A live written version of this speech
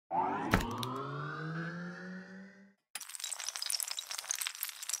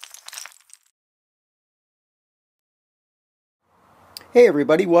Hey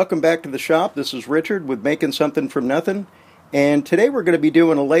everybody, welcome back to the shop. This is Richard with Making Something from Nothing. And today we're going to be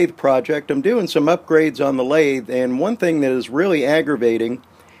doing a lathe project. I'm doing some upgrades on the lathe, and one thing that is really aggravating,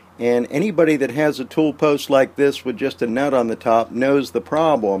 and anybody that has a tool post like this with just a nut on the top knows the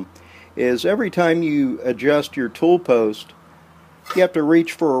problem, is every time you adjust your tool post, you have to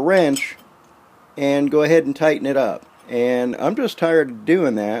reach for a wrench and go ahead and tighten it up. And I'm just tired of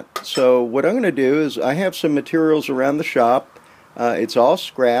doing that. So what I'm going to do is I have some materials around the shop. It's all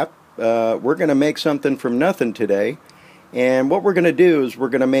scrap. We're going to make something from nothing today. And what we're going to do is we're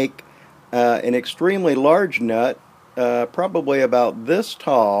going to make an extremely large nut, probably about this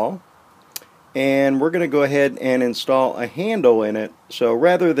tall. And we're going to go ahead and install a handle in it. So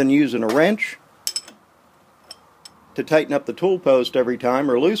rather than using a wrench to tighten up the tool post every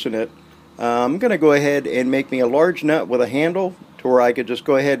time or loosen it, I'm going to go ahead and make me a large nut with a handle to where I could just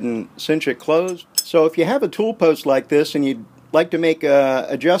go ahead and cinch it closed. So if you have a tool post like this and you'd like to make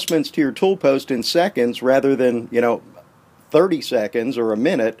adjustments to your tool post in seconds rather than 30 seconds or a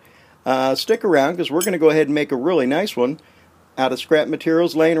minute, stick around because we're going to go ahead and make a really nice one out of scrap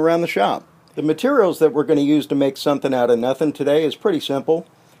materials laying around the shop. The materials that we're going to use to make something out of nothing today is pretty simple.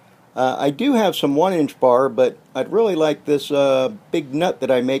 I do have some 1-inch bar, but I'd really like this big nut that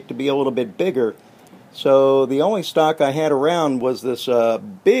I make to be a little bit bigger. So the only stock I had around was this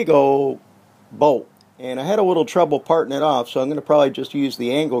big old bolt. And I had a little trouble parting it off, so I'm going to probably just use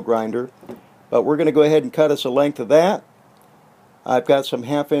the angle grinder. But we're going to go ahead and cut us a length of that. I've got some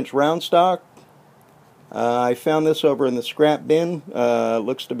 1/2-inch round stock. I found this over in the scrap bin.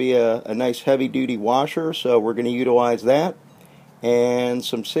 Looks to be a nice heavy-duty washer, so we're going to utilize that. And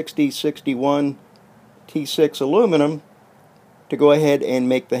some 6061 T6 aluminum to go ahead and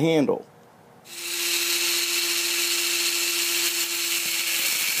make the handle.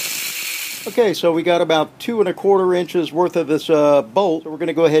 Okay, so we got about 2 1/4 inches worth of this bolt. So we're going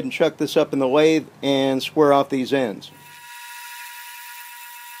to go ahead and chuck this up in the lathe and square off these ends.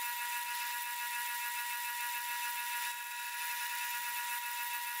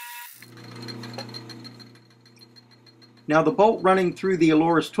 Now the bolt running through the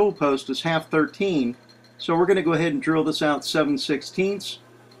Aloris tool post is 1/2-13, so we're going to go ahead and drill this out 7/16,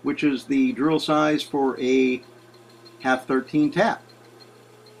 which is the drill size for a 1/2-13 tap.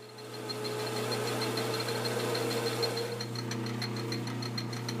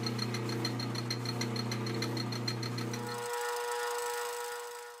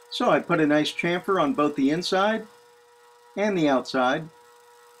 So I put a nice chamfer on both the inside and the outside,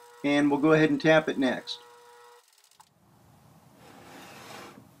 and we'll go ahead and tap it next.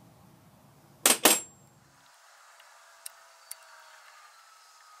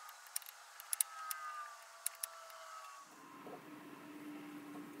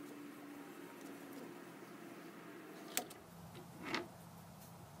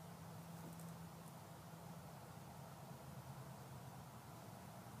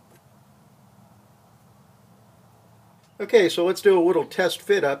 Okay, so let's do a little test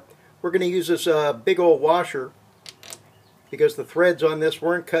fit up. We're going to use this big old washer because the threads on this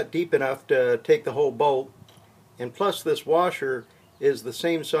weren't cut deep enough to take the whole bolt. And plus this washer is the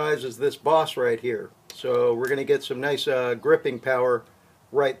same size as this boss right here. So we're going to get some nice gripping power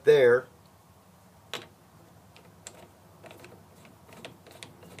right there.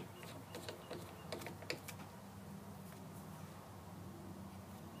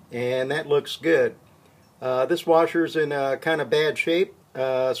 And that looks good. This washer's in kind of bad shape,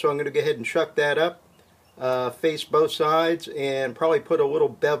 so I'm going to go ahead and chuck that up, face both sides, and probably put a little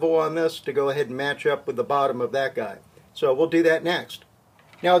bevel on this to go ahead and match up with the bottom of that guy. So we'll do that next.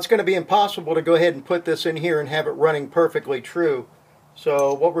 Now it's going to be impossible to go ahead and put this in here and have it running perfectly true.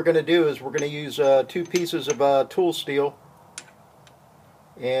 So what we're going to do is we're going to use 2 pieces of tool steel,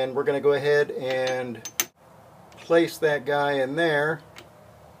 and we're going to go ahead and place that guy in there.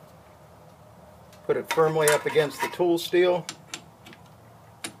 Put it firmly up against the tool steel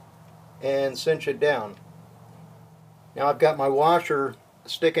and cinch it down. Now I've got my washer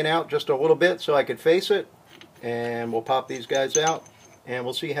sticking out just a little bit so I could face it, and we'll pop these guys out and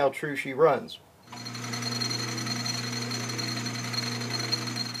we'll see how true she runs.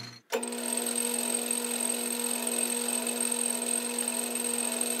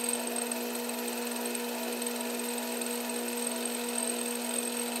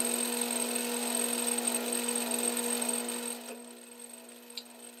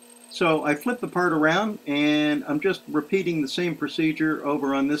 So I flip the part around, and I'm just repeating the same procedure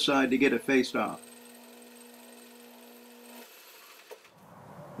over on this side to get it faced off.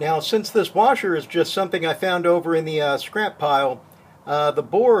 Now, since this washer is just something I found over in the scrap pile, the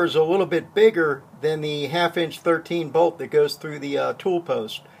bore is a little bit bigger than the 1/2" 13 bolt that goes through the tool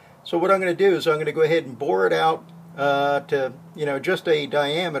post. So what I'm going to do is I'm going to go ahead and bore it out to just a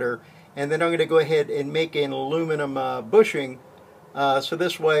diameter, and then I'm going to go ahead and make an aluminum bushing, so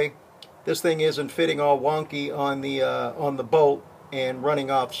this way this thing isn't fitting all wonky on the bolt and running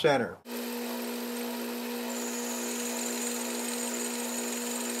off center.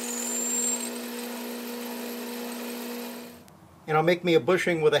 And I'll make me a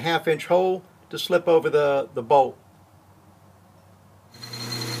bushing with a 1/2" hole to slip over the bolt.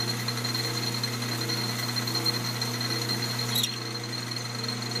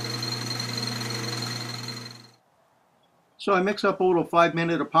 So I mix up a little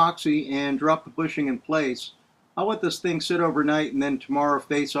 5-minute epoxy and drop the bushing in place. I'll let this thing sit overnight and then tomorrow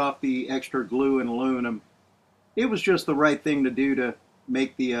face off the extra glue and aluminum. It was just the right thing to do to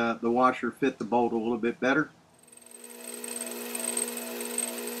make the washer fit the bolt a little bit better.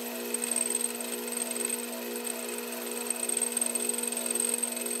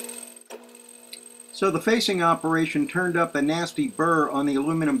 So the facing operation turned up a nasty burr on the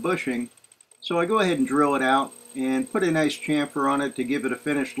aluminum bushing, so I go ahead and drill it out and put a nice chamfer on it to give it a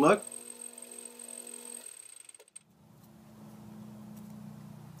finished look.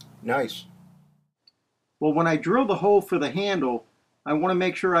 Nice. Well, when I drill the hole for the handle, I want to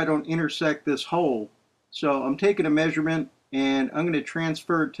make sure I don't intersect this hole. So I'm taking a measurement and I'm going to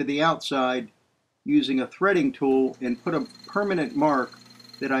transfer it to the outside using a threading tool and put a permanent mark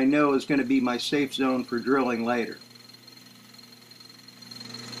that I know is going to be my safe zone for drilling later.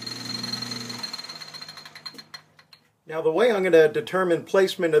 Now the way I'm going to determine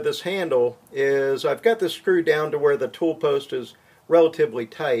placement of this handle is I've got this screwed down to where the tool post is relatively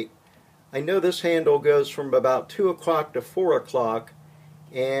tight. I know this handle goes from about 2 o'clock to 4 o'clock,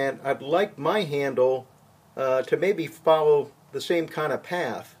 and I'd like my handle to maybe follow the same kind of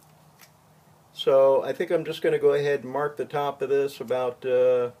path. So I think I'm just going to go ahead and mark the top of this about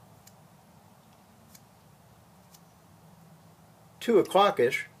 2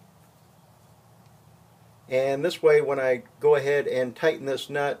 o'clock-ish. And this way, when I go ahead and tighten this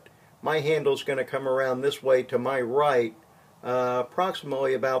nut, my handle's going to come around this way to my right,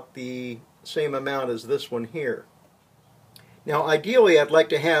 approximately about the same amount as this one here. Now ideally I'd like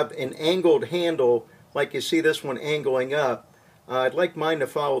to have an angled handle like you see this one angling up. I'd like mine to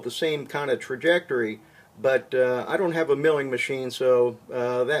follow the same kind of trajectory, but I don't have a milling machine, so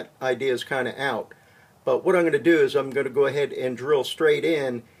that idea is kind of out. But what I'm going to do is I'm going to go ahead and drill straight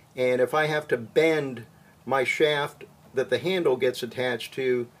in, and if I have to bend my shaft that the handle gets attached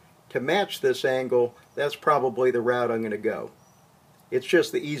to match this angle, that's probably the route I'm going to go. It's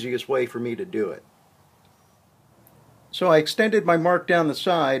just the easiest way for me to do it. So I extended my mark down the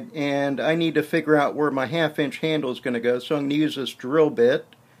side, and I need to figure out where my 1/2" handle is going to go. So I'm going to use this drill bit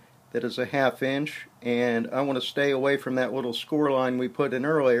that is a 1/2", and I want to stay away from that little score line we put in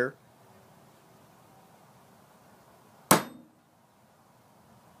earlier.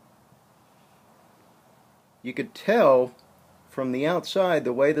 You could tell from the outside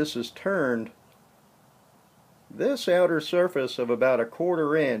the way this is turned, this outer surface of about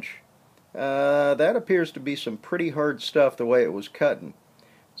 1/4 inch, that appears to be some pretty hard stuff the way it was cutting.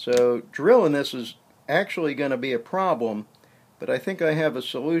 So drilling this is actually going to be a problem, but I think I have a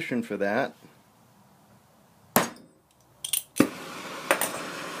solution for that.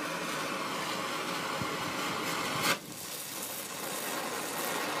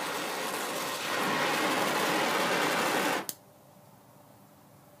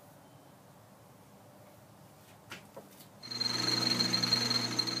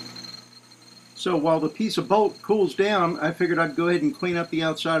 So while the piece of bolt cools down, I figured I'd go ahead and clean up the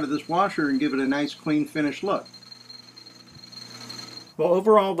outside of this washer and give it a nice clean finished look. Well,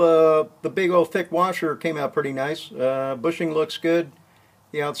 overall the big old thick washer came out pretty nice. Bushing looks good.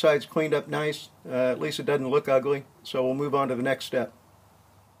 The outside's cleaned up nice. At least it doesn't look ugly. So we'll move on to the next step.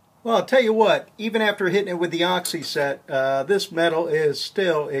 Well, I'll tell you what, even after hitting it with the oxy set, this metal is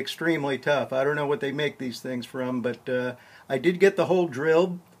still extremely tough. I don't know what they make these things from, but I did get the hole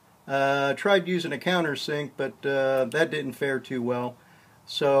drilled. Tried using a countersink, but that didn't fare too well.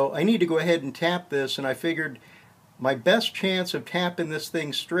 So I need to go ahead and tap this, and I figured my best chance of tapping this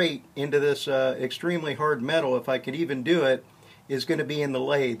thing straight into this extremely hard metal, if I could even do it, is going to be in the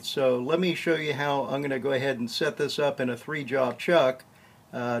lathe. So let me show you how I'm going to go ahead and set this up in a 3-jaw chuck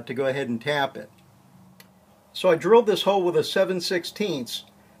to go ahead and tap it. So I drilled this hole with a 7/16.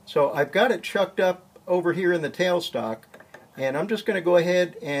 So I've got it chucked up over here in the tailstock. And I'm just going to go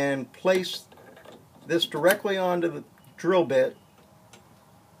ahead and place this directly onto the drill bit.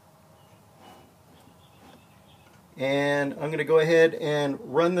 And I'm going to go ahead and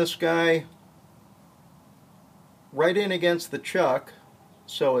run this guy right in against the chuck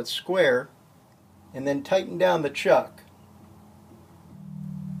so it's square, and then tighten down the chuck.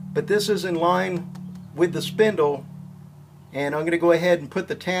 But this is in line with the spindle, and I'm going to go ahead and put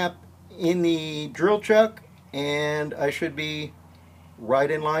the tap in the drill chuck, and I should be right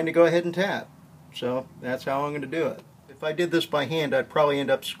in line to go ahead and tap. So that's how I'm going to do it. If I did this by hand, I'd probably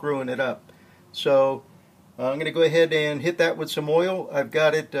end up screwing it up. So I'm going to go ahead and hit that with some oil. I've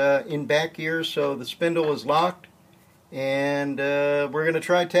got it in back gear so the spindle is locked, and we're going to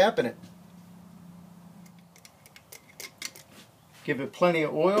try tapping it. Give it plenty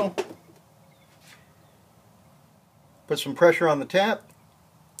of oil. Put some pressure on the tap.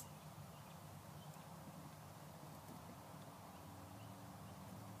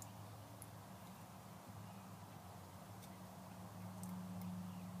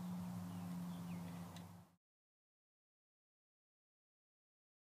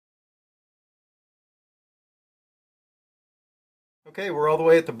 Okay, we're all the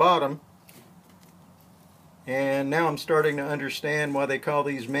way at the bottom, and now I'm starting to understand why they call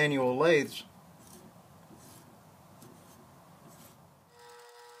these manual lathes.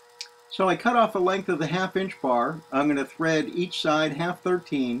 So I cut off a length of the 1/2 inch bar. I'm going to thread each side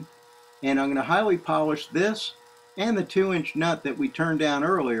 1/2 and I'm going to highly polish this and the 2-inch nut that we turned down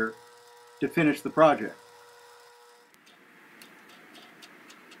earlier to finish the project.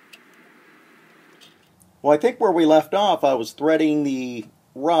 Well, I think where we left off, I was threading the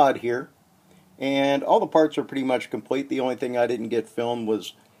rod here, and all the parts are pretty much complete. The only thing I didn't get filmed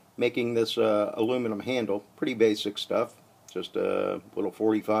was making this aluminum handle. Pretty basic stuff. Just a little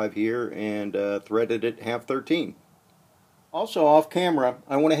 45 here, and threaded it 1/2. Also off camera,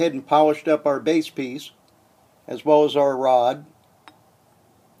 I went ahead and polished up our base piece, as well as our rod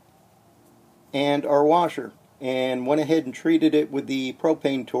and our washer, and went ahead and treated it with the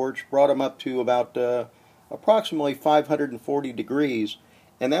propane torch, brought them up to about approximately 540 degrees,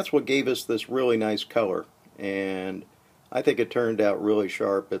 and that's what gave us this really nice color, and I think it turned out really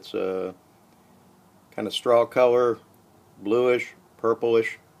sharp. It's a kind of straw color, bluish,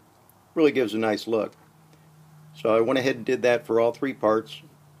 purplish, really gives a nice look. So I went ahead and did that for all 3 parts,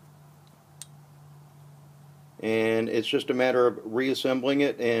 and it's just a matter of reassembling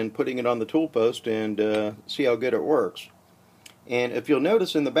it and putting it on the tool post and see how good it works. And if you'll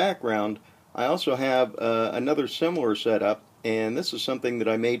notice in the background, I also have another similar setup, and this is something that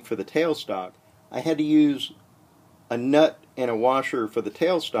I made for the tailstock. I had to use a nut and a washer for the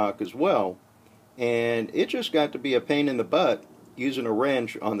tailstock as well, and it just got to be a pain in the butt using a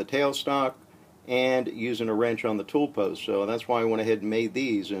wrench on the tailstock and using a wrench on the tool post. So that's why I went ahead and made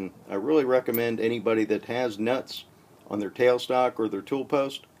these, and I really recommend anybody that has nuts on their tailstock or their tool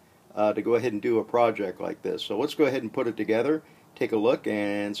post to go ahead and do a project like this. So let's go ahead and put it together, take a look,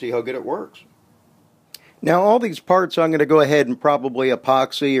 and see how good it works. Now all these parts I'm going to go ahead and probably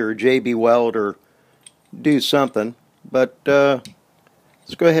epoxy or JB weld or do something, but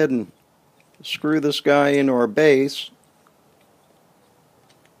let's go ahead and screw this guy into our base.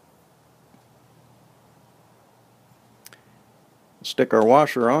 Stick our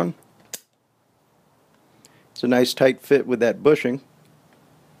washer on. It's a nice tight fit with that bushing.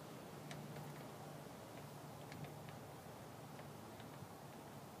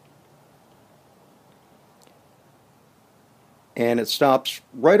 And it stops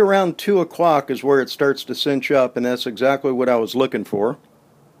right around 2 o'clock is where it starts to cinch up, and that's exactly what I was looking for.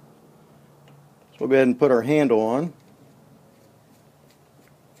 So we'll go ahead and put our handle on.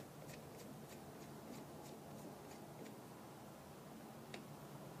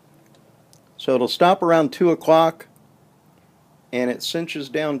 So it'll stop around 2 o'clock, and it cinches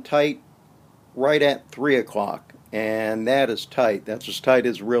down tight right at 3 o'clock, and that is tight. That's as tight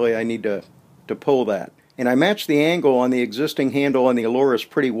as really I need to pull that. And I matched the angle on the existing handle on the Aloris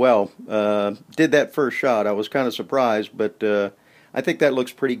pretty well. Did that first shot. I was kind of surprised, but I think that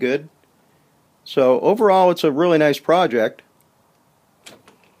looks pretty good. So overall, it's a really nice project.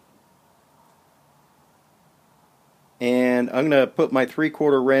 And I'm going to put my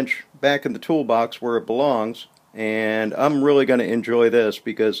 3/4 wrench back in the toolbox where it belongs, and I'm really going to enjoy this,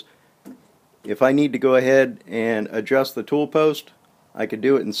 because if I need to go ahead and adjust the tool post, I could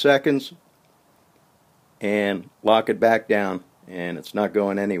do it in seconds and lock it back down, and it's not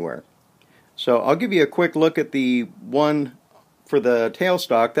going anywhere. So I'll give you a quick look at the one for the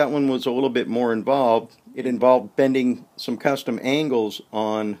tailstock. That one was a little bit more involved. It involved bending some custom angles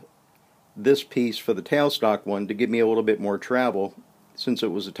on this piece for the tailstock one to give me a little bit more travel, since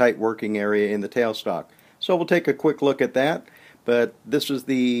it was a tight working area in the tailstock. So we'll take a quick look at that, but this is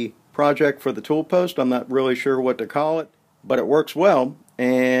the project for the tool post. I'm not really sure what to call it, but it works well,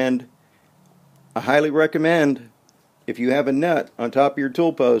 and I highly recommend if you have a nut on top of your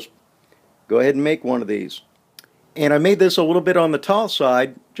tool post, go ahead and make one of these. And I made this a little bit on the tall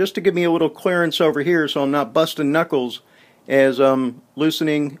side just to give me a little clearance over here so I'm not busting knuckles as I'm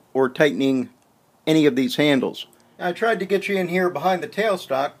loosening or tightening any of these handles. I tried to get you in here behind the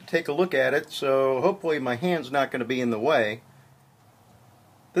tailstock to take a look at it, so hopefully my hand's not going to be in the way.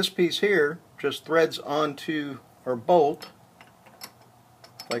 This piece here just threads onto our bolt,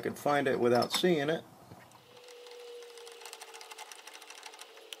 if I could find it without seeing it.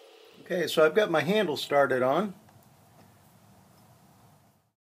 Okay, so I've got my handle started on.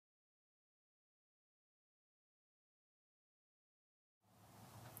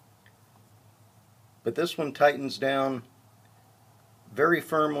 But this one tightens down very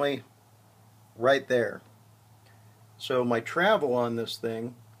firmly right there. So my travel on this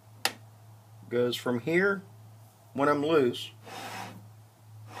thing goes from here when I'm loose,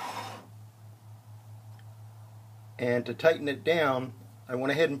 and to tighten it down I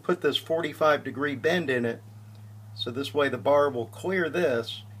went ahead and put this 45-degree bend in it, so this way the bar will clear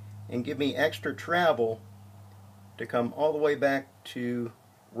this and give me extra travel to come all the way back to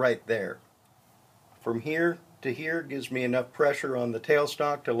right there. From here to here gives me enough pressure on the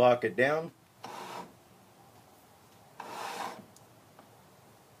tailstock to lock it down.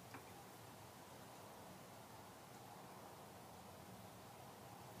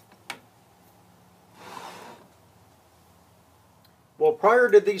 Well, prior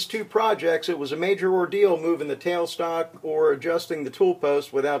to these two projects, it was a major ordeal moving the tailstock or adjusting the tool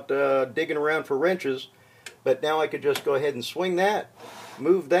post without digging around for wrenches. But now I could just go ahead and swing that,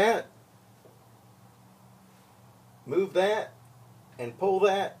 move that, and pull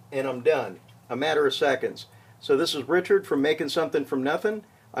that, and I'm done. A matter of seconds. So this is Richard from Making Something from Nothing.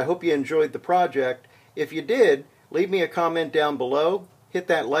 I hope you enjoyed the project. If you did, leave me a comment down below, hit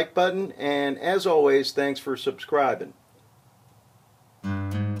that like button, and as always, thanks for subscribing.